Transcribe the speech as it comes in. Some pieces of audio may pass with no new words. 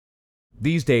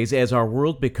These days, as our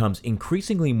world becomes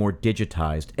increasingly more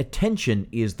digitized, attention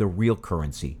is the real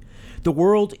currency. The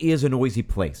world is a noisy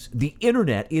place. The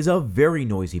internet is a very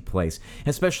noisy place,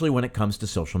 especially when it comes to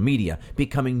social media,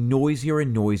 becoming noisier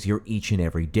and noisier each and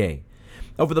every day.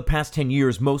 Over the past 10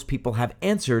 years, most people have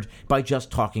answered by just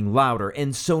talking louder,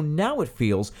 and so now it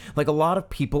feels like a lot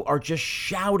of people are just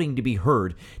shouting to be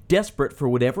heard, desperate for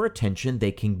whatever attention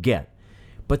they can get.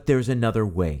 But there's another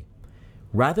way.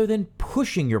 Rather than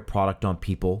pushing your product on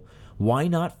people, why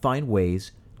not find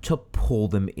ways to pull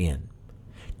them in?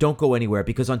 Don't go anywhere,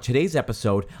 because on today's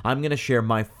episode, I'm going to share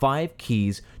my 5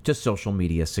 keys to social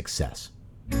media success.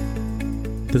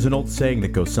 There's an old saying that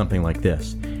goes something like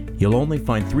this: you'll only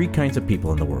find 3 kinds of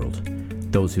people in the world: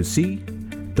 those who see,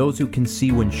 those who can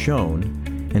see when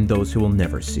shown, and those who will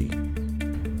never see.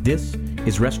 This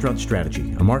is Restaurant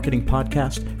Strategy, a marketing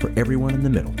podcast for everyone in the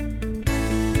middle.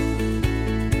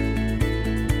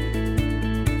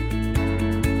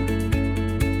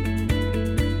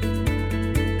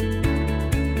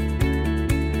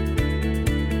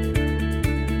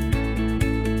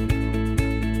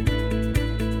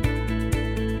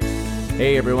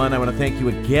 Hey everyone, I want to thank you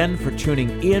again for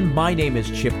tuning in. My name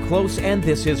is Chip Close, and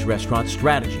this is Restaurant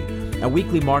Strategy, a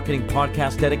weekly marketing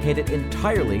podcast dedicated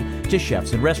entirely to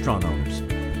chefs and restaurant owners.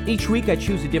 Each week I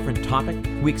choose a different topic,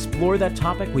 we explore that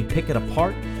topic, we pick it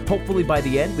apart. Hopefully by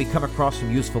the end we come across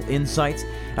some useful insights,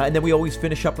 and then we always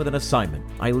finish up with an assignment.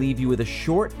 I leave you with a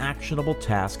short, actionable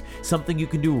task, something you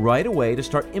can do right away to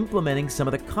start implementing some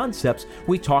of the concepts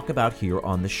we talk about here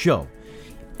on the show.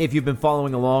 If you've been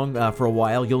following along for a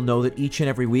while, you'll know that each and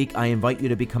every week I invite you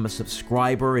to become a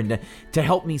subscriber and to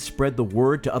help me spread the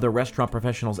word to other restaurant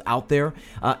professionals out there.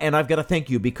 And I've got to thank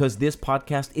you, because this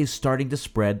podcast is starting to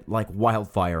spread like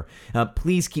wildfire.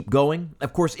 Please keep going.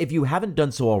 Of course, if you haven't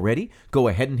done so already, go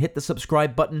ahead and hit the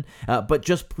subscribe button. But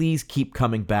just please keep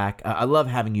coming back. I love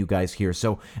having you guys here,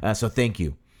 so thank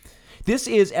you. This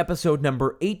is episode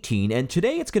number 18, and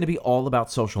today it's going to be all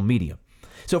about social media.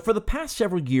 So for the past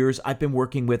several years, I've been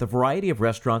working with a variety of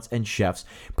restaurants and chefs,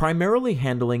 primarily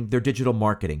handling their digital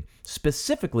marketing,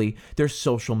 specifically their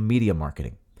social media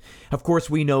marketing. Of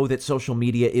course, we know that social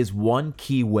media is one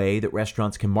key way that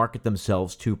restaurants can market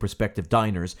themselves to prospective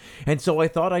diners, and so I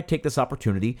thought I'd take this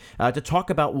opportunity to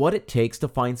talk about what it takes to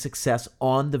find success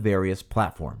on the various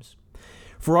platforms.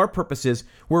 For our purposes,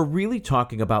 we're really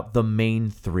talking about the main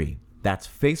 3. That's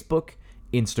Facebook,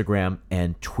 Instagram,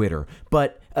 and Twitter.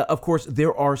 But of course,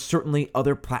 there are certainly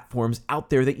other platforms out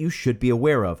there that you should be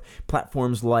aware of.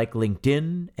 Platforms like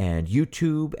LinkedIn and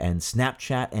YouTube and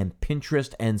Snapchat and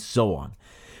Pinterest and so on.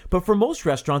 But for most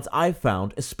restaurants, I've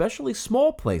found, especially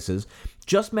small places,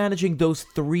 just managing those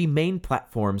 3 main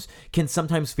platforms can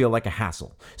sometimes feel like a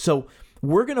hassle. So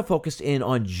we're going to focus in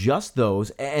on just those,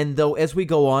 and though as we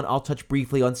go on, I'll touch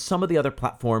briefly on some of the other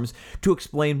platforms to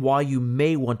explain why you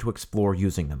may want to explore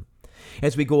using them.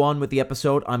 As we go on with the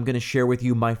episode, I'm going to share with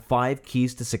you my 5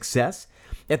 keys to success.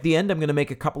 At the end, I'm going to make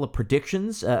a couple of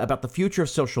predictions about the future of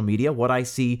social media, what I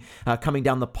see coming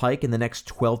down the pike in the next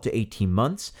 12 to 18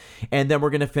 months. And then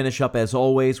we're going to finish up, as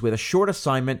always, with a short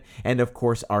assignment and, of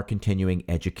course, our continuing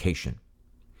education.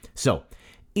 So,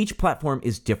 each platform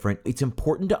is different. It's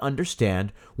important to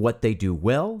understand what they do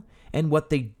well and what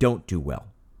they don't do well.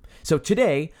 So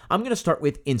today, I'm going to start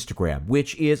with Instagram,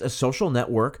 which is a social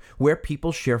network where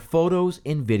people share photos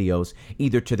and videos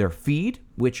either to their feed,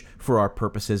 which for our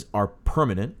purposes are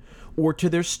permanent, or to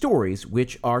their stories,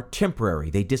 which are temporary.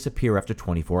 They disappear after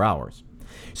 24 hours.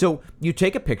 So you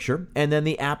take a picture, and then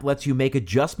the app lets you make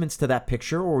adjustments to that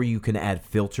picture, or you can add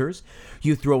filters.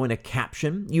 You throw in a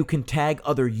caption. You can tag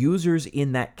other users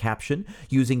in that caption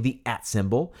using the @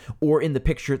 symbol, or in the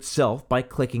picture itself by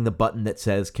clicking the button that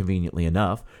says, conveniently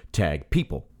enough, Tag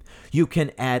People. You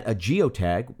can add a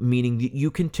geotag, meaning that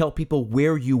you can tell people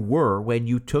where you were when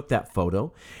you took that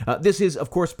photo. This is, of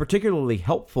course, particularly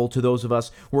helpful to those of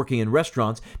us working in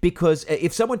restaurants, because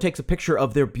if someone takes a picture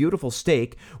of their beautiful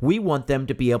steak, we want them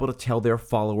to be able to tell their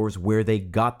followers where they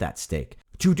got that steak.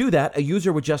 To do that, a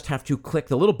user would just have to click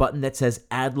the little button that says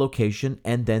Add Location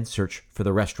and then search for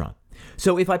the restaurant.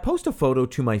 So if I post a photo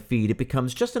to my feed, it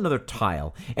becomes just another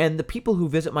tile, and the people who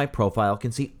visit my profile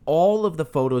can see all of the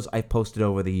photos I've posted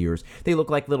over the years. They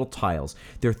look like little tiles.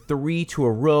 They're 3 to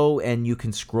a row, and you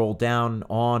can scroll down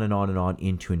on and on and on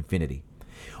into infinity.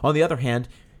 On the other hand,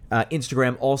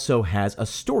 Instagram also has a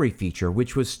story feature,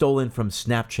 which was stolen from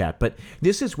Snapchat, but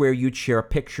this is where you'd share a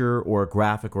picture or a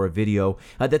graphic or a video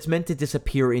that's meant to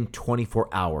disappear in 24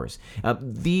 hours.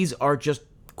 These are just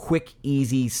quick,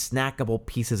 easy, snackable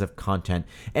pieces of content.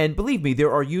 And believe me,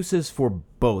 there are uses for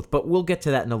both, but we'll get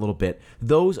to that in a little bit.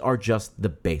 Those are just the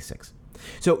basics.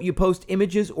 So you post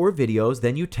images or videos,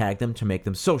 then you tag them to make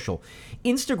them social.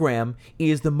 Instagram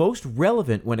is the most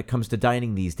relevant when it comes to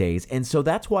dining these days, and so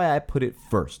that's why I put it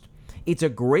first. It's a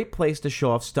great place to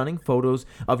show off stunning photos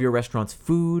of your restaurant's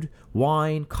food,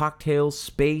 wine, cocktails,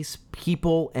 space,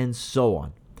 people, and so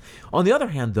on. On the other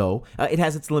hand, though, it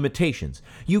has its limitations.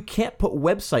 You can't put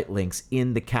website links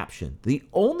in the caption. The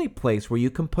only place where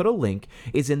you can put a link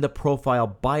is in the profile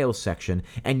bio section,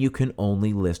 and you can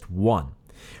only list one.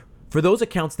 For those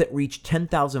accounts that reach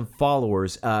 10,000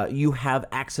 followers, you have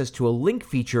access to a link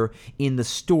feature in the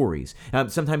stories.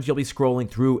 Sometimes you'll be scrolling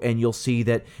through and you'll see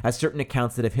that certain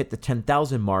accounts that have hit the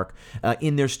 10,000 mark,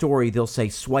 in their story, they'll say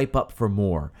swipe up for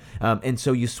more. And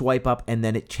so you swipe up and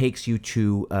then it takes you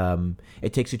to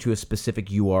a specific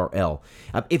URL.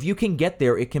 If you can get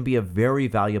there, it can be a very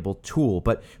valuable tool.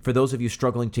 But for those of you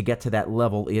struggling to get to that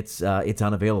level, it's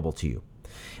unavailable to you.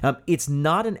 It's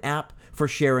not an app for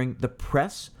sharing the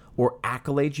press or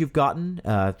accolades you've gotten,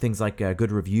 things like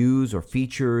good reviews or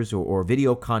features or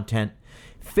video content.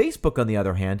 Facebook, on the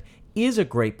other hand, is a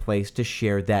great place to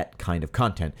share that kind of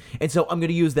content. And so I'm going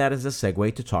to use that as a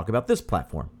segue to talk about this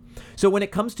platform. So when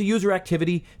it comes to user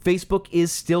activity, Facebook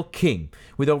is still king.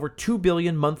 With over 2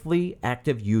 billion monthly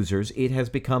active users, it has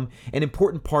become an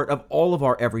important part of all of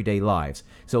our everyday lives.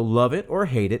 So love it or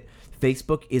hate it,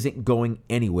 Facebook isn't going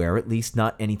anywhere, at least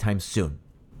not anytime soon.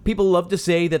 People love to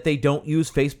say that they don't use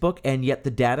Facebook, and yet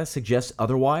the data suggests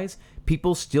otherwise.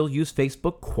 People still use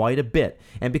Facebook quite a bit,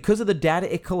 and because of the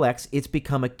data it collects, it's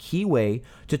become a key way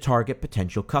to target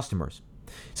potential customers.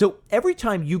 So every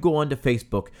time you go onto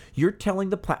Facebook, you're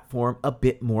telling the platform a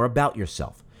bit more about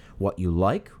yourself. What you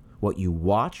like, what you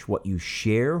watch, what you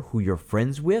share, who you're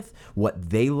friends with, what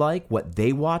they like, what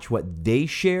they watch, what they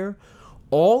share.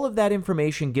 All of that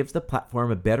information gives the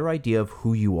platform a better idea of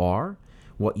who you are,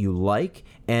 what you like,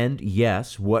 and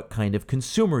yes, what kind of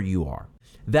consumer you are.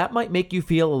 That might make you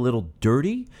feel a little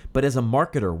dirty, but as a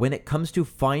marketer, when it comes to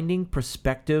finding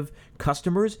prospective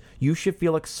customers, you should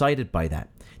feel excited by that.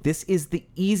 This is the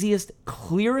easiest,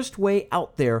 clearest way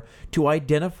out there to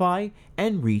identify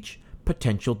and reach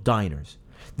potential diners.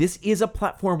 This is a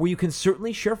platform where you can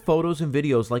certainly share photos and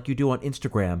videos like you do on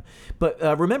Instagram, but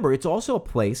remember, it's also a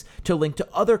place to link to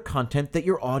other content that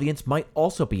your audience might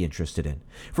also be interested in.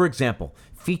 For example,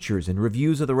 features and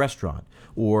reviews of the restaurant,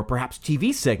 or perhaps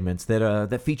TV segments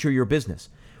that feature your business.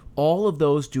 All of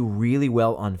those do really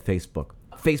well on Facebook.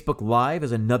 Facebook Live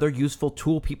is another useful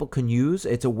tool people can use.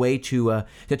 It's a way to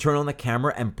turn on the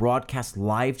camera and broadcast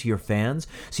live to your fans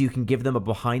so you can give them a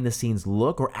behind-the-scenes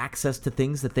look or access to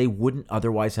things that they wouldn't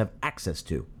otherwise have access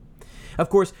to. Of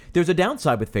course, there's a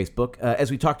downside with Facebook, as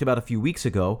we talked about a few weeks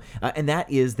ago, and that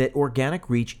is that organic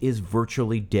reach is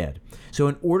virtually dead. So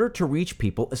in order to reach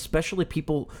people, especially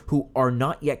people who are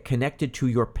not yet connected to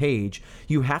your page,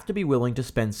 you have to be willing to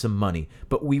spend some money,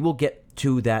 but we will get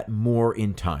to that more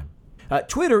in time.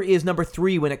 Twitter is number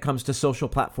 3 when it comes to social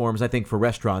platforms, I think, for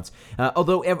restaurants.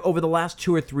 Although over the last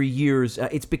 2 or 3 years,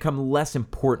 it's become less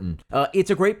important. It's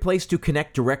a great place to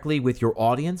connect directly with your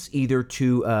audience, either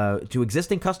to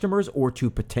existing customers or to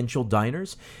potential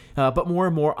diners. But more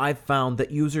and more, I've found that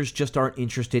users just aren't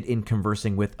interested in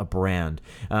conversing with a brand.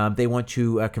 They want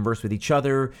to converse with each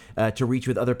other, to reach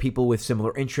with other people with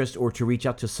similar interests, or to reach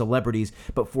out to celebrities.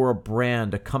 But for a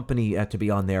brand, a company to be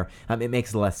on there, it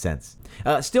makes less sense.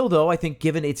 Still, though, I think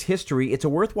given its history, it's a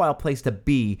worthwhile place to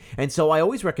be, and so I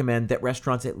always recommend that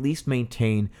restaurants at least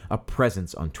maintain a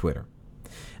presence on Twitter.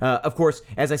 Of course,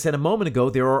 as I said a moment ago,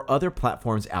 there are other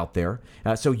platforms out there.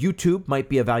 So YouTube might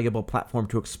be a valuable platform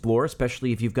to explore,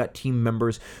 especially if you've got team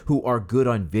members who are good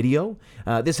on video.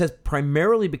 This has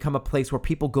primarily become a place where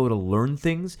people go to learn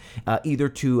things, either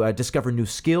to discover new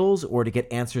skills or to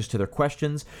get answers to their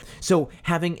questions. So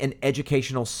having an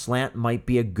educational slant might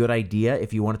be a good idea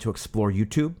if you wanted to explore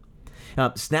YouTube.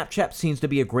 Snapchat seems to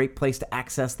be a great place to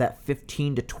access that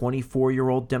 15 to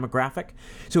 24-year-old demographic.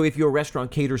 So if your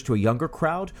restaurant caters to a younger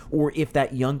crowd, or if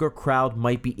that younger crowd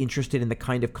might be interested in the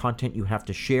kind of content you have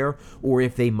to share, or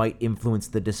if they might influence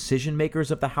the decision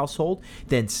makers of the household,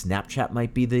 then Snapchat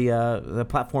might be the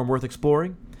platform worth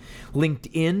exploring.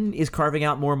 LinkedIn is carving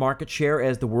out more market share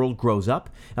as the world grows up.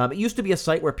 It used to be a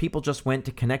site where people just went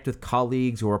to connect with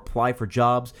colleagues or apply for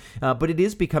jobs, but it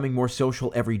is becoming more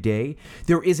social every day.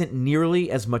 There isn't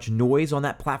nearly as much noise on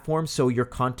that platform, so your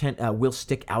content will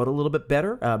stick out a little bit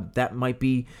better. That might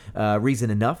be reason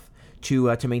enough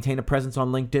to maintain a presence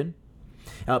on LinkedIn.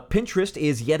 Pinterest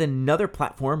is yet another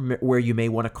platform where you may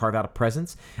want to carve out a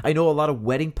presence. I know a lot of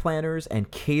wedding planners and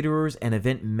caterers and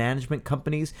event management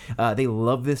companies, they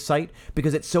love this site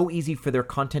because it's so easy for their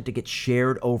content to get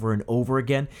shared over and over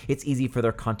again. It's easy for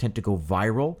their content to go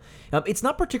viral. It's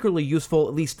not particularly useful,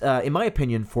 at least in my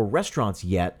opinion, for restaurants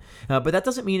yet, but that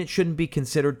doesn't mean it shouldn't be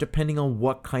considered depending on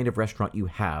what kind of restaurant you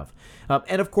have.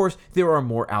 And of course, there are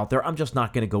more out there. I'm just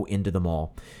not going to go into them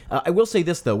all. I will say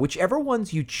this though, whichever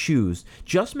ones you choose,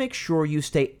 just make sure you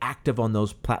stay active on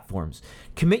those platforms.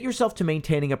 Commit yourself to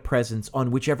maintaining a presence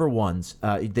on whichever ones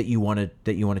that you want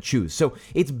to choose. So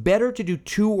it's better to do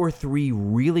 2 or 3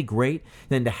 really great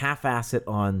than to half-ass it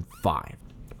on 5.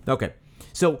 Okay.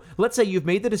 So let's say you've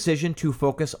made the decision to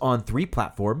focus on 3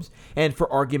 platforms, and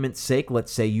for argument's sake,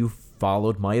 let's say you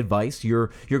followed my advice.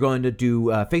 You're going to do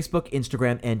Facebook,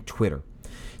 Instagram, and Twitter.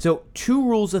 So 2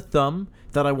 rules of thumb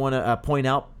that I want to point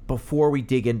out before we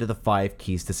dig into the 5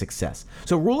 keys to success.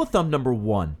 So rule of thumb number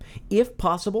 1, if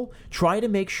possible, try to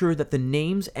make sure that the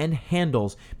names and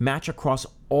handles match across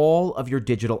all of your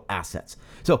digital assets.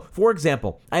 So, for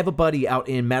example, I have a buddy out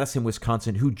in Madison,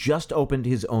 Wisconsin, who just opened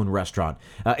his own restaurant.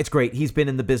 It's great. He's been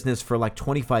in the business for like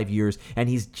 25 years, and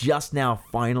he's just now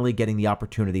finally getting the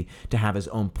opportunity to have his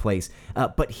own place.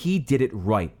 But he did it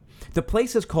right. The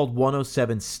place is called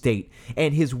 107 State,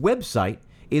 and his website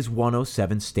is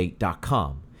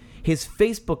 107state.com. His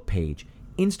Facebook page,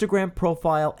 Instagram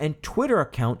profile, and Twitter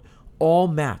account all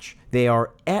match. They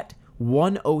are at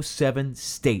 107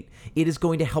 State. It is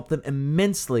going to help them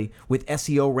immensely with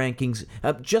SEO rankings,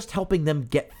 just helping them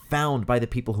get found by the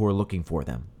people who are looking for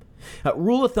them.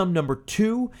 Rule of thumb number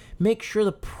 2, make sure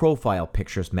the profile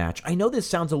pictures match. I know this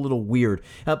sounds a little weird,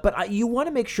 but you want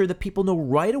to make sure that people know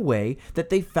right away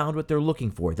that they found what they're looking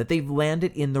for, that they've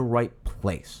landed in the right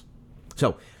place.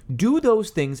 So do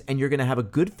those things and you're going to have a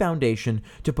good foundation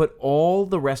to put all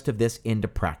the rest of this into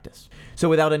practice. So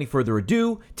without any further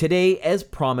ado, today, as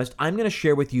promised, I'm going to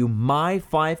share with you my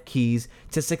 5 keys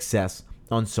to success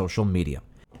on social media.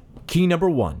 Key number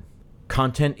 1,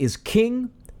 content is king,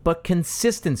 but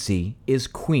consistency is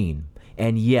queen.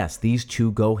 And yes, these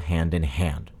 2 go hand in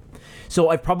hand. So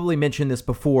I've probably mentioned this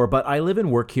before, but I live and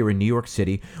work here in New York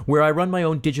City, where I run my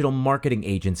own digital marketing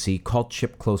agency called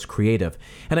Chip Close Creative,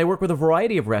 and I work with a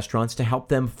variety of restaurants to help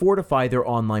them fortify their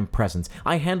online presence.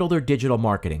 I handle their digital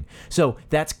marketing. So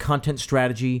that's content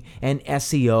strategy and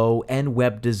SEO and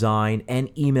web design and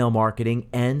email marketing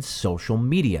and social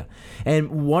media.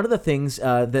 And one of the things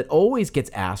that always gets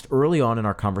asked early on in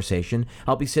our conversation,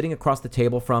 I'll be sitting across the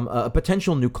table from a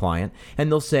potential new client,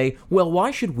 and they'll say, well,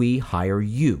 why should we hire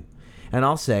you? And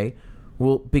I'll say,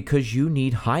 well, because you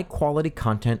need high quality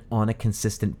content on a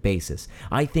consistent basis.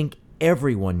 I think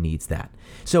everyone needs that.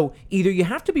 So either you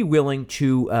have to be willing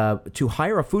to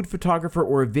hire a food photographer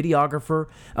or a videographer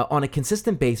on a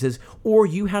consistent basis, or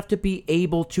you have to be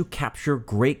able to capture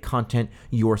great content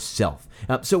yourself.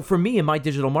 So for me in my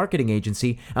digital marketing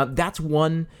agency, that's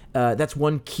one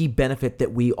key benefit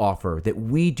that we offer, that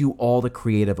we do all the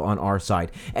creative on our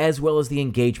side, as well as the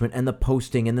engagement and the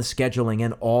posting and the scheduling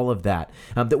and all of that,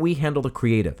 that we handle the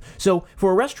creative. So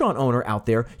for a restaurant owner out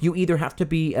there, you either have to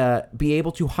be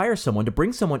able to hire someone, to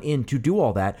bring someone in to do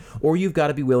all that, or you've got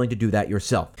to be willing to do that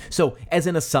yourself. So as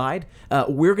an aside,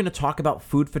 we're going to talk about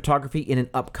food photography in an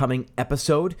upcoming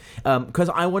episode because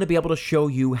I want to be able to show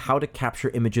you how to capture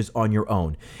images on your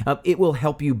own. It will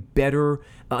help you better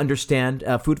understand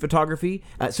food photography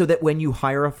so that when you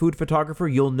hire a food photographer,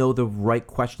 you'll know the right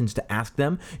questions to ask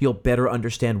them. You'll better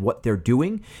understand what they're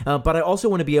doing. But I also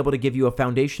want to be able to give you a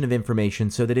foundation of information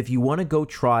so that if you want to go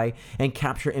try and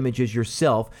capture images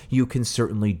yourself, you can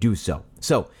certainly do so.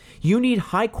 So you need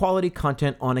high quality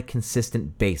content on a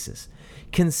consistent basis.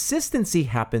 Consistency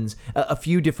happens a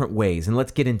few different ways, and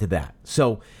let's get into that.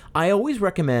 So I always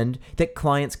recommend that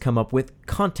clients come up with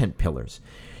content pillars.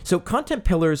 So content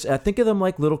pillars, think of them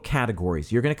like little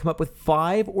categories. You're going to come up with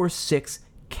 5 or 6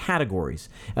 categories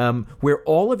where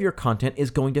all of your content is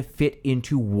going to fit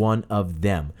into one of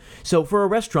them. So for a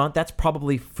restaurant, that's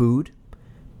probably food,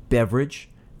 beverage,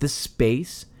 the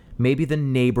space, maybe the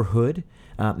neighborhood,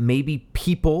 maybe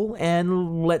people,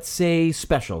 and let's say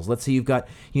specials. Let's say you've got,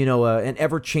 an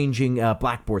ever-changing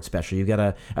Blackboard special. You've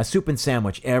got a soup and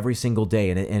sandwich every single day,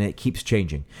 and it keeps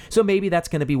changing. So maybe that's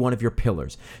going to be one of your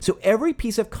pillars. So every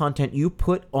piece of content you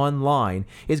put online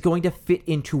is going to fit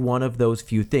into one of those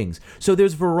few things. So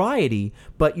there's variety,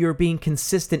 but you're being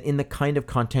consistent in the kind of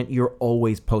content you're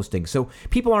always posting. So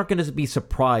people aren't going to be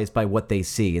surprised by what they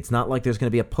see. It's not like there's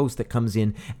going to be a post that comes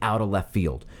in out of left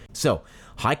field. So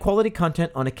high quality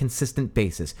content on a consistent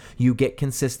basis. You get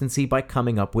consistency by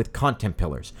coming up with content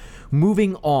pillars.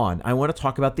 Moving on, I want to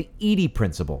talk about the EDIE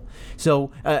principle.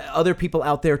 So other people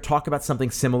out there talk about something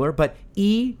similar, but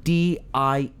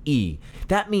EDIE.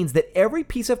 That means that every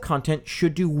piece of content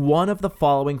should do one of the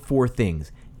following four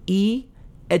things. E,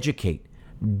 educate.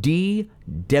 D,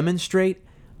 demonstrate.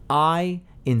 I,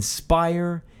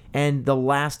 inspire. And the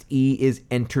last E is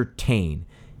entertain.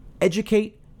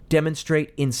 Educate,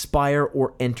 demonstrate, inspire,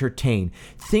 or entertain.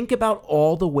 Think about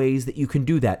all the ways that you can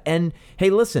do that. And hey,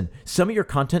 listen, some of your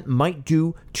content might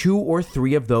do 2 or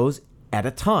 3 of those at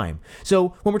a time.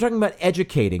 So when we're talking about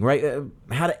educating, right,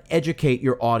 how to educate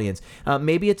your audience,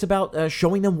 maybe it's about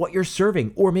showing them what you're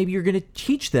serving, or maybe you're going to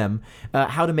teach them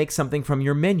how to make something from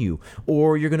your menu,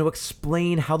 or you're going to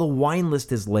explain how the wine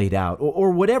list is laid out,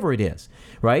 or whatever it is,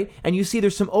 right? And you see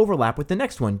there's some overlap with the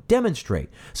next one, demonstrate.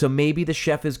 So maybe the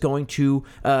chef is going to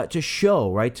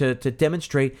show, right, to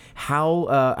demonstrate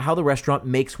how the restaurant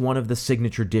makes one of the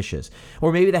signature dishes,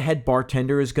 or maybe the head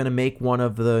bartender is going to make one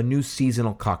of the new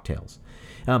seasonal cocktails.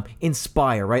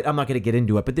 Inspire, right? I'm not going to get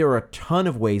into it, but there are a ton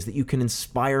of ways that you can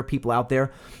inspire people out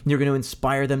there. You're going to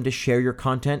inspire them to share your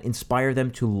content, inspire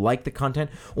them to like the content,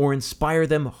 or inspire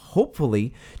them,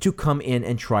 hopefully, to come in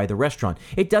and try the restaurant.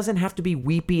 It doesn't have to be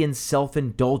weepy and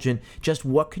self-indulgent. Just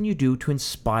what can you do to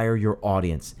inspire your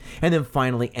audience? And then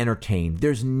finally, entertain.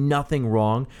 There's nothing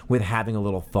wrong with having a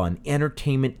little fun.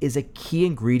 Entertainment is a key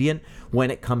ingredient when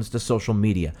it comes to social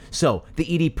media. So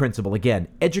the EDIE principle, again,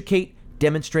 educate,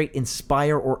 demonstrate,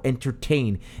 inspire, or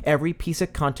entertain. Every piece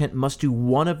of content must do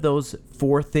one of those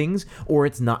 4 things or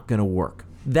it's not going to work.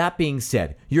 That being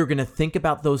said, you're going to think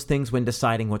about those things when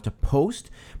deciding what to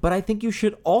post, but I think you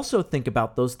should also think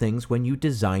about those things when you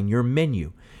design your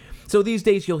menu. So these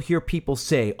days you'll hear people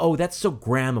say, oh, that's so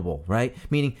grammable, right?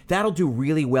 Meaning that'll do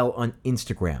really well on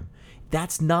Instagram.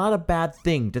 That's not a bad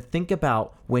thing to think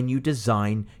about when you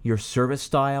design your service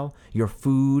style, your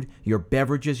food, your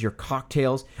beverages, your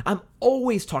cocktails. I'm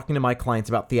always talking to my clients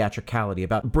about theatricality,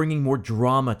 about bringing more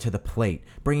drama to the plate,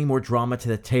 bringing more drama to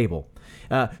the table.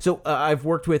 I've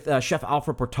worked with Chef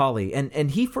Alfred Portali,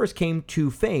 and he first came to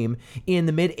fame in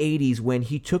the mid-'80s when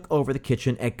he took over the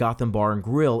kitchen at Gotham Bar and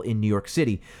Grill in New York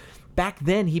City. Back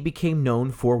then, he became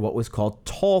known for what was called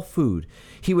tall food.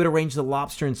 He would arrange the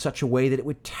lobster in such a way that it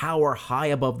would tower high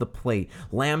above the plate,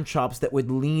 lamb chops that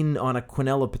would lean on a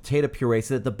quenelle of potato puree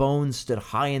so that the bones stood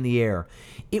high in the air.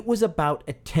 It was about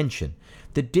attention.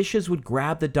 The dishes would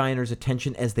grab the diner's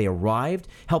attention as they arrived,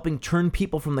 helping turn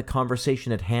people from the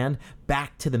conversation at hand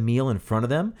back to the meal in front of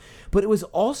them. But it was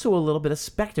also a little bit of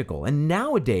spectacle. And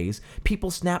nowadays,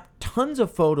 people snap tons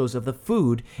of photos of the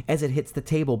food as it hits the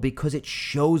table because it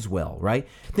shows well, right?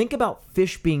 Think about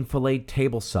fish being filleted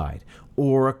tableside,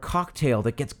 or a cocktail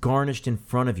that gets garnished in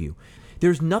front of you.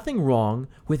 There's nothing wrong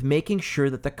with making sure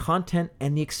that the content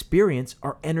and the experience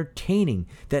are entertaining,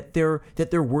 that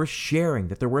they're worth sharing,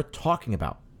 that they're worth talking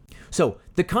about. So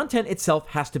the content itself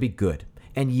has to be good.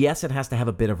 And yes, it has to have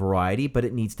a bit of variety, but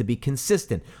it needs to be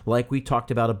consistent, like we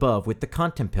talked about above with the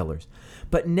content pillars.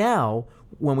 But now,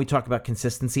 when we talk about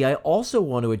consistency, I also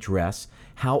want to address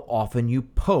how often you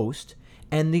post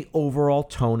and the overall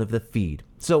tone of the feed.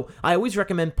 So I always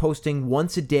recommend posting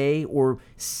once a day or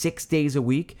 6 days a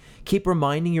week. Keep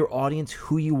reminding your audience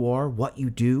who you are, what you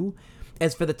do.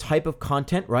 As for the type of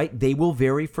content, right, they will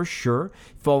vary for sure,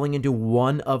 falling into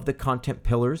one of the content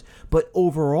pillars, but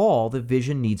overall, the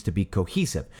vision needs to be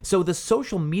cohesive. So the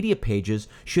social media pages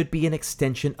should be an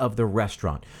extension of the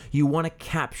restaurant. You want to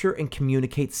capture and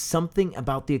communicate something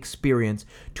about the experience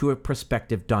to a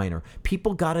prospective diner.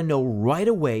 People got to know right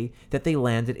away that they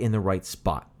landed in the right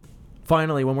spot.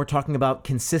 Finally, when we're talking about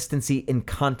consistency in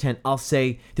content, I'll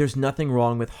say there's nothing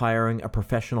wrong with hiring a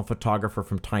professional photographer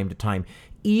from time to time.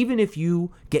 Even if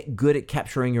you get good at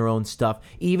capturing your own stuff,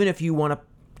 even if you want to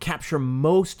capture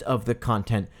most of the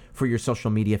content for your social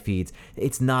media feeds,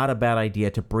 it's not a bad idea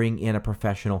to bring in a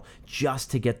professional just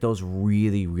to get those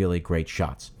really, really great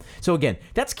shots. So again,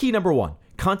 that's key number 1.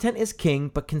 Content is king,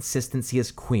 but consistency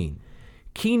is queen.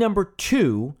 Key number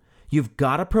 2, you've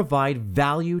got to provide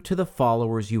value to the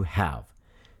followers you have.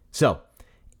 So,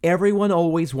 everyone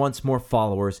always wants more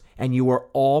followers, and you are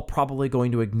all probably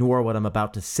going to ignore what I'm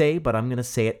about to say, but I'm going to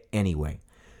say it anyway.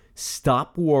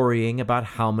 Stop worrying about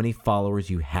how many followers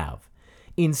you have.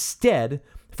 Instead,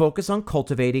 focus on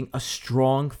cultivating a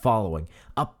strong following,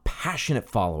 a passionate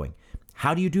following.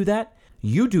 How do you do that?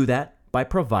 You do that by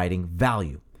providing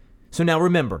value. So now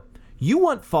remember, you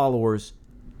want followers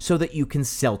so that you can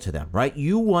sell to them, right?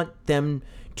 You want them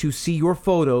to see your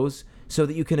photos so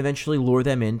that you can eventually lure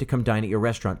them in to come dine at your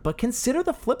restaurant. But consider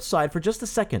the flip side for just a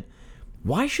second.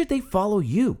 Why should they follow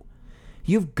you?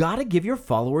 You've got to give your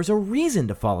followers a reason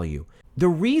to follow you. The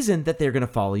reason that they're going to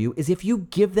follow you is if you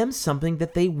give them something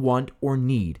that they want or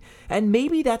need. And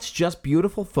maybe that's just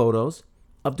beautiful photos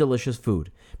of delicious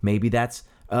food. Maybe that's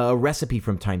a recipe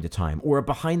from time to time, or a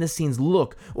behind-the-scenes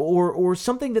look, or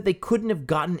something that they couldn't have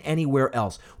gotten anywhere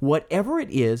else. Whatever it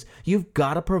is, you've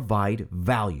got to provide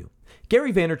value.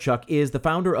 Gary Vaynerchuk is the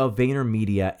founder of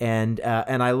VaynerMedia, and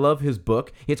I love his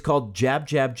book. It's called Jab,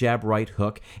 Jab, Jab, Right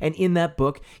Hook. And in that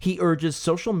book, he urges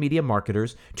social media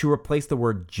marketers to replace the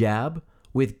word jab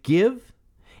with give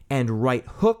and right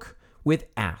hook with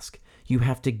ask. You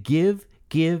have to give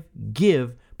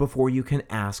before you can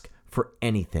ask for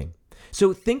anything.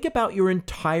 So think about your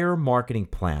entire marketing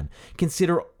plan.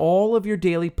 Consider all of your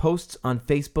daily posts on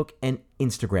Facebook and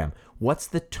Instagram. What's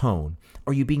the tone?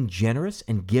 Are you being generous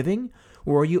and giving,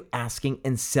 or are you asking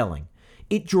and selling?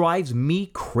 It drives me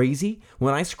crazy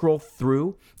when I scroll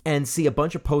through and see a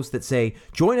bunch of posts that say,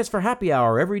 join us for happy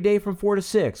hour every day from 4 to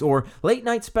 6, or late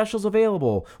night specials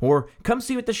available, or come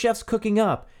see what the chef's cooking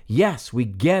up. Yes, we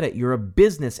get it. You're a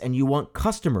business and you want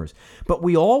customers. But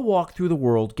we all walk through the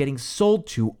world getting sold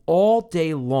to all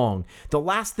day long. The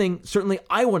last thing, certainly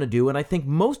I want to do, and I think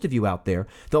most of you out there,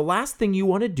 the last thing you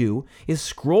want to do is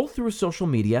scroll through social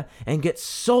media and get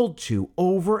sold to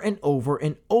over and over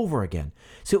and over again.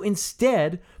 So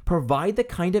instead, provide the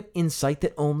kind of insight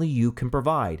that only you can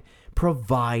provide.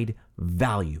 Provide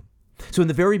value. So in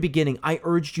the very beginning, I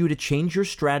urged you to change your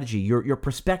strategy, your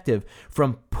perspective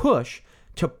from push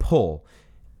to pull.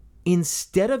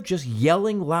 Instead of just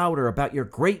yelling louder about your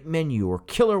great menu or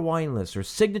killer wine lists or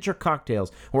signature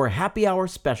cocktails or happy hour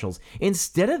specials,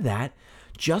 instead of that,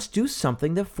 just do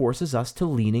something that forces us to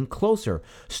lean in closer.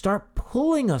 Start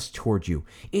pulling us toward you.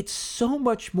 It's so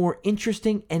much more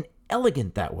interesting and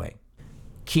elegant that way.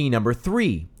 Key number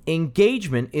 3,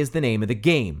 engagement is the name of the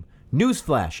game.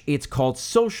 Newsflash, it's called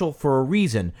social for a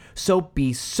reason, so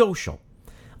be social.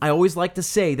 I always like to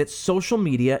say that social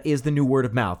media is the new word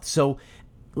of mouth, so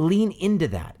lean into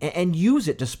that and use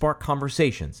it to spark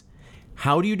conversations.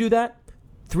 How do you do that?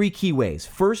 3 key ways.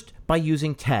 First, by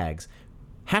using tags.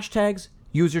 Hashtags,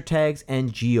 user tags,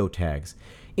 and geotags.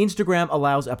 Instagram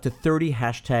allows up to 30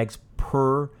 hashtags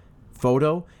per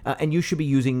photo, and you should be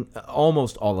using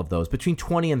almost all of those. Between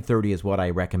 20 and 30 is what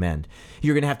I recommend.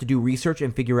 You're going to have to do research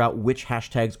and figure out which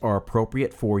hashtags are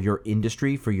appropriate for your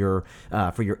industry, for your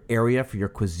area, for your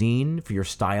cuisine, for your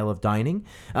style of dining.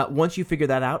 Once you figure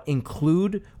that out,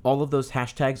 include all of those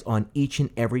hashtags on each and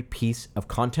every piece of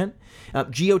content.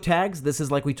 Geotags, this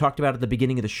is like we talked about at the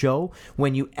beginning of the show,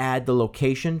 when you add the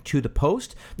location to the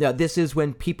post. Now, this is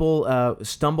when people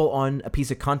stumble on a piece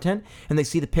of content and they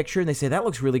see the picture and they say, that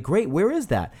looks really great. Where is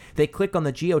that? They click on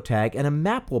the geotag and a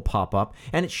map will pop up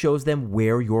and it shows them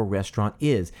where your restaurant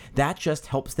is. That just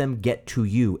helps them get to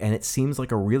you, and it seems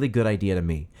like a really good idea to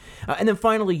me. And then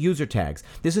finally, user tags.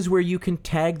 This is where you can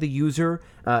tag the user,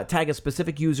 tag a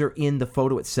specific user in the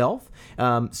photo itself.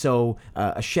 So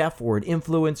a chef or an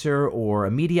influencer or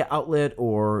a media outlet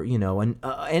or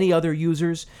any other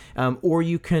users, or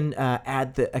you can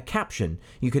add a caption.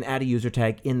 You can add a user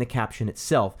tag in the caption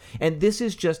itself. And this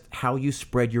is just how you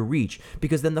spread your reach,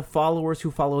 because then the followers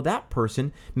who follow that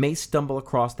person may stumble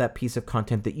across that piece of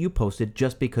content that you posted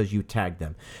just because you tagged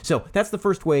them. So that's the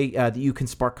first way that you can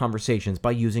spark conversations,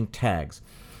 by using tags.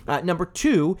 Number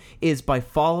 2 is by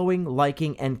following,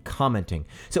 liking, and commenting.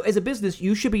 So as a business,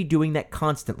 you should be doing that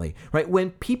constantly, right?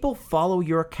 When people follow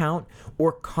your account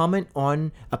or comment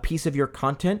on a piece of your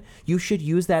content, you should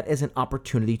use that as an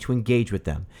opportunity to engage with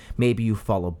them. Maybe you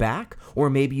follow back, or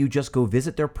maybe you just go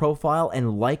visit their profile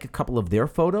and like a couple of their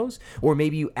photos, or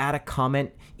maybe you add a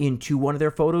comment into one of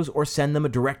their photos or send them a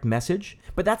direct message.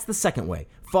 But that's the second way.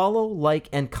 Follow, like,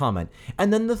 and comment.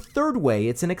 And then the third way,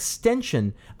 it's an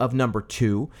extension of number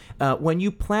 2. When you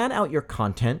plan out your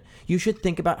content, you should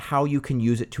think about how you can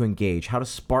use it to engage, how to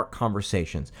spark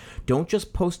conversations. Don't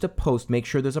just post a post. Make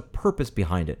sure there's a purpose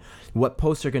behind it. What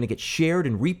posts are going to get shared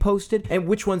and reposted, and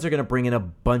which ones are going to bring in a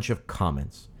bunch of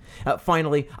comments.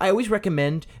 Finally, I always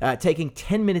recommend taking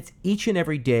 10 minutes each and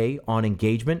every day on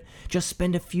engagement. Just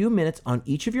spend a few minutes on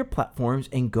each of your platforms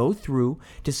and go through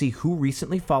to see who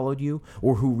recently followed you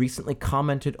or who recently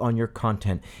commented on your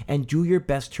content, and do your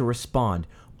best to respond.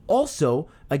 Also,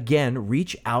 again,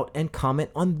 reach out and comment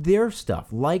on their stuff,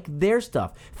 like their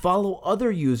stuff, follow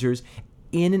other users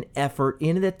in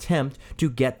an attempt to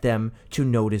get them to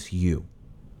notice you.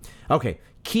 Okay,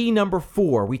 key number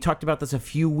 4. We talked about this a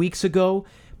few weeks ago,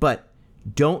 but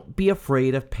don't be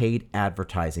afraid of paid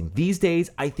advertising. These days,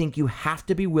 I think you have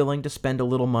to be willing to spend a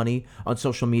little money on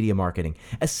social media marketing,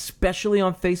 especially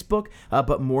on Facebook,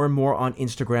 but more and more on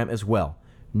Instagram as well.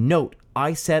 Note,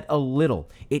 I said a little.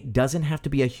 It doesn't have to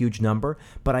be a huge number,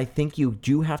 but I think you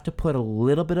do have to put a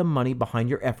little bit of money behind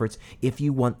your efforts if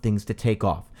you want things to take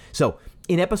off. So,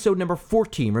 in episode number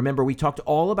 14, remember we talked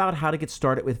all about how to get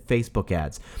started with Facebook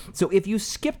ads. So if you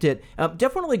skipped it,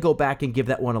 definitely go back and give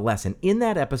that one a lesson. In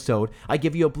that episode, I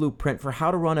give you a blueprint for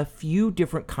how to run a few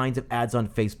different kinds of ads on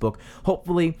Facebook.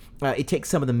 Hopefully, it takes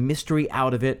some of the mystery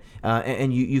out of it,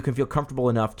 and you can feel comfortable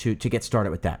enough to get started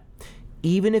with that.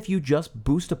 Even if you just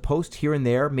boost a post here and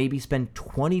there, maybe spend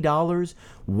 $20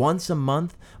 once a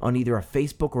month on either a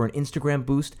Facebook or an Instagram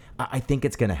boost, I think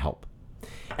it's going to help.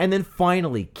 And then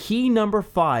finally, key number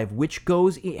 5, which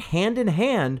goes hand in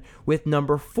hand with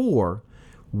number 4,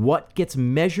 what gets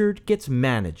measured gets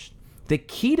managed. The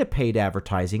key to paid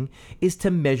advertising is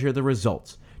to measure the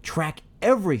results. Track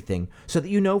everything so that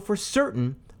you know for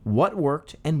certain what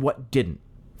worked and what didn't.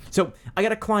 So I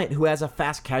got a client who has a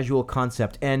fast casual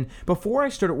concept, and before I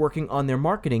started working on their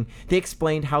marketing, they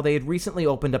explained how they had recently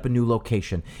opened up a new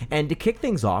location. And to kick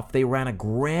things off, they ran a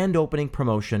grand opening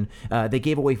promotion. They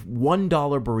gave away $1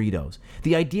 burritos.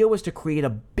 The idea was to create a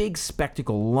big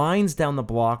spectacle, lines down the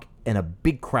block, and a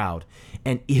big crowd.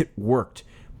 And it worked.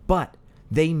 But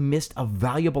they missed a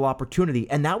valuable opportunity,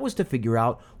 and that was to figure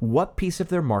out what piece of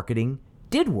their marketing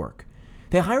did work.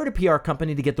 They hired a PR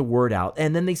company to get the word out,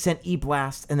 and then they sent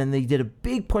e-blasts, and then they did a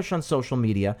big push on social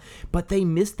media, but they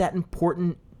missed that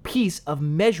important piece of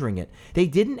measuring it. They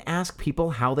didn't ask people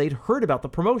how they'd heard about the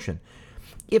promotion.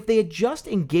 If they had just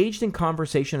engaged in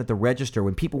conversation at the register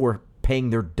when people were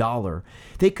paying their $1,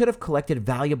 they could have collected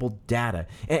valuable data,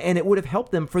 and it would have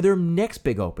helped them for their next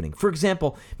big opening. For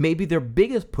example, maybe their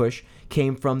biggest push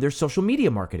came from their social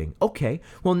media marketing. Okay,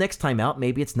 well, next time out,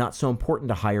 maybe it's not so important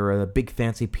to hire a big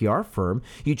fancy PR firm.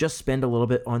 You just spend a little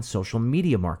bit on social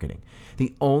media marketing.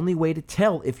 The only way to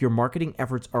tell if your marketing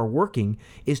efforts are working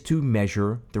is to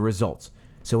measure the results.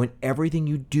 So in everything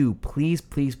you do, please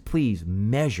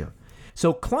measure.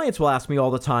 So clients will ask me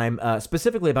all the time,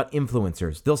 specifically about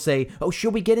influencers. They'll say, oh,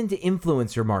 should we get into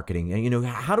influencer marketing? And,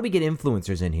 how do we get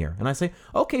influencers in here? And I say,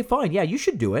 okay, fine. Yeah, you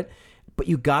should do it. But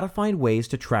you got to find ways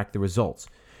to track the results.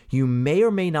 You may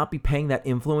or may not be paying that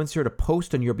influencer to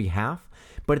post on your behalf,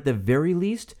 but at the very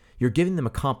least, you're giving them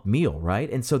a comp meal,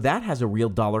 right? And so that has a real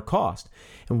dollar cost.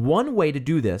 And one way to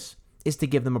do this is to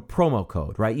give them a promo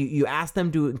code, right? You ask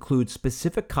them to include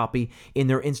specific copy in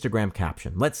their Instagram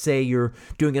caption. Let's say you're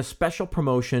doing a special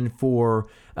promotion for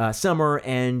summer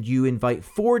and you invite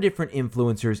 4 different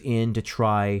influencers in to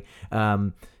try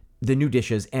the new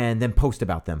dishes and then post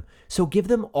about them. So give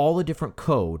them all a different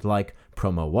code like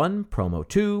promo 1, promo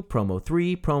 2, promo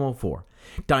 3, promo 4.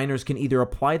 Diners can either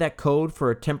apply that code for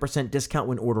a 10% discount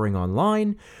when ordering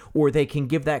online, or they can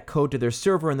give that code to their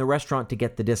server in the restaurant to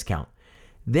get the discount.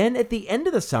 Then at the end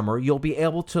of the summer, you'll be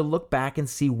able to look back and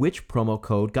see which promo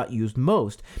code got used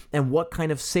most and what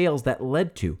kind of sales that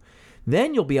led to.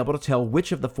 Then you'll be able to tell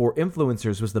which of the 4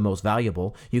 influencers was the most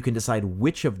valuable. You can decide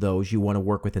which of those you want to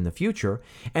work with in the future,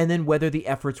 and then whether the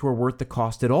efforts were worth the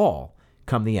cost at all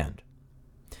come the end.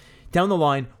 Down the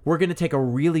line, we're going to take a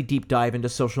really deep dive into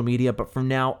social media, but for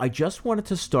now, I just wanted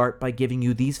to start by giving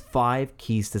you these 5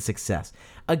 keys to success.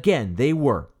 Again, they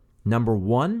were, number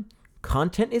 1,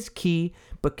 content is key,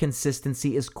 but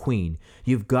consistency is queen.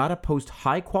 You've got to post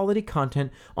high quality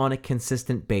content on a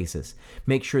consistent basis.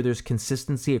 Make sure there's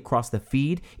consistency across the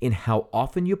feed in how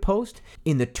often you post,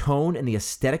 in the tone and the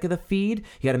aesthetic of the feed.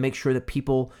 You got to make sure that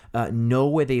people know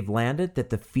where they've landed, that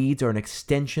the feeds are an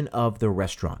extension of the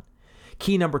restaurant.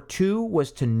 Key number 2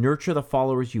 was to nurture the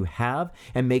followers you have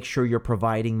and make sure you're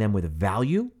providing them with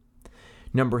value.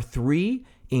 Number 3,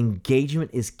 engagement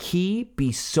is key.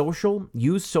 Be social.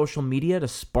 Use social media to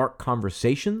spark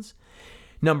conversations.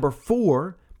 Number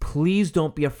 4, please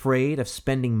don't be afraid of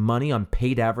spending money on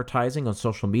paid advertising on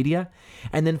social media.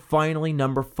 And then finally,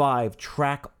 number 5,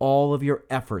 track all of your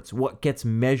efforts. What gets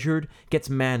measured gets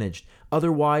managed.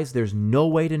 Otherwise, there's no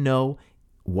way to know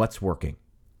what's working.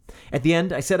 At the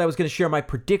end, I said I was going to share my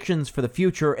predictions for the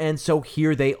future, and so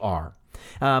here they are.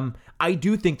 I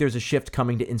do think there's a shift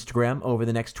coming to Instagram over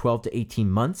the next 12 to 18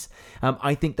 months.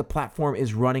 I think the platform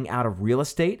is running out of real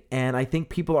estate, and I think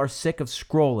people are sick of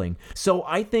scrolling. So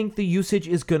I think the usage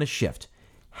is going to shift.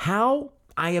 How?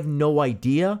 I have no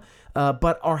idea,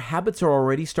 but our habits are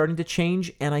already starting to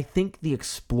change, and I think the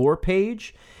Explore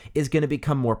page is going to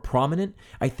become more prominent.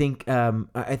 I think we're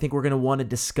going to want to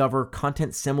discover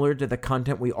content similar to the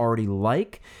content we already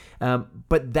like,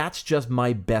 but that's just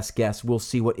my best guess. We'll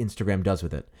see what Instagram does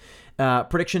with it.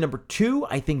 Prediction number 2,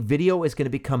 I think video is going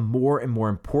to become more and more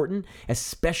important,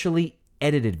 especially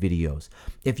edited videos.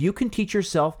 If you can teach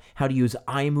yourself how to use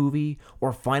iMovie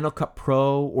or Final Cut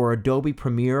Pro or Adobe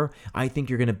Premiere, I think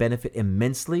you're going to benefit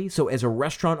immensely. So as a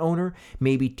restaurant owner,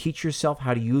 maybe teach yourself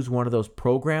how to use one of those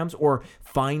programs or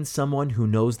find someone who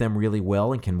knows them really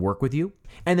well and can work with you.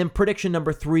 And then prediction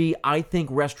number 3, I think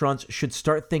restaurants should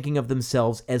start thinking of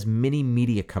themselves as mini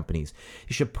media companies.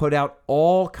 You should put out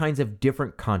all kinds of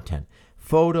different content.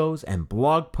 Photos and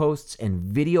blog posts and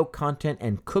video content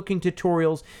and cooking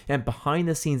tutorials and behind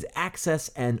the scenes access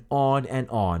and on and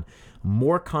on.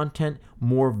 More content,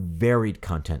 more varied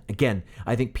content. Again,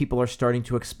 I think people are starting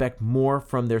to expect more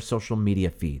from their social media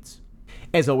feeds.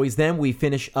 As always, then, we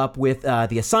finish up with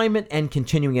the assignment and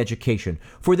continuing education.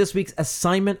 For this week's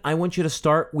assignment, I want you to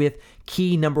start with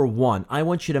key number 1. I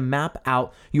want you to map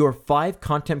out your 5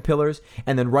 content pillars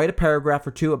and then write a paragraph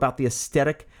or 2 about the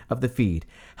aesthetic of the feed.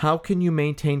 How can you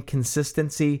maintain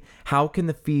consistency? How can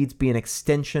the feeds be an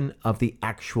extension of the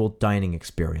actual dining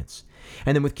experience?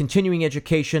 And then with continuing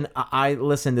education,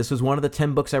 listen, this was one of the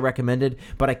 10 books I recommended,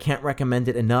 but I can't recommend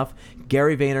it enough.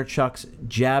 Gary Vaynerchuk's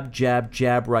Jab, Jab,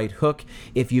 Jab, Right Hook.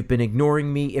 If you've been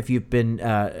ignoring me, if you've been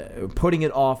putting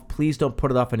it off, please don't put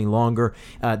it off any longer.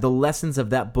 The lessons of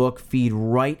that book feed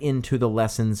right into the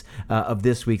lessons of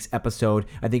this week's episode.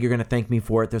 I think you're going to thank me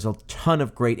for it. There's a ton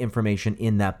of great information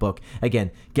in that book. Again,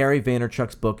 Gary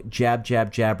Vaynerchuk's book, Jab,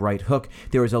 Jab, Jab, Right Hook.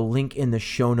 There is a link in the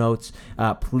show notes.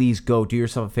 Please go do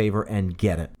yourself a favor and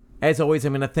get it. As always,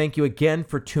 I'm going to thank you again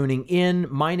for tuning in.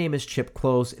 My name is Chip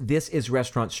Close. This is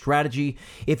Restaurant Strategy.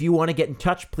 If you want to get in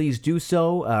touch, please do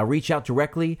so. Reach out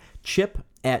directly,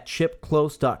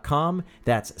 chip@chipclose.com.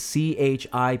 That's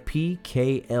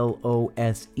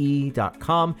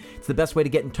CHIPKLOSE.com. It's the best way to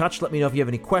get in touch. Let me know if you have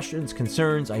any questions,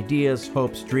 concerns, ideas,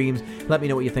 hopes, dreams. Let me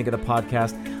know what you think of the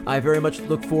podcast. I very much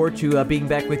look forward to being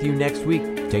back with you next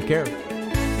week. Take care.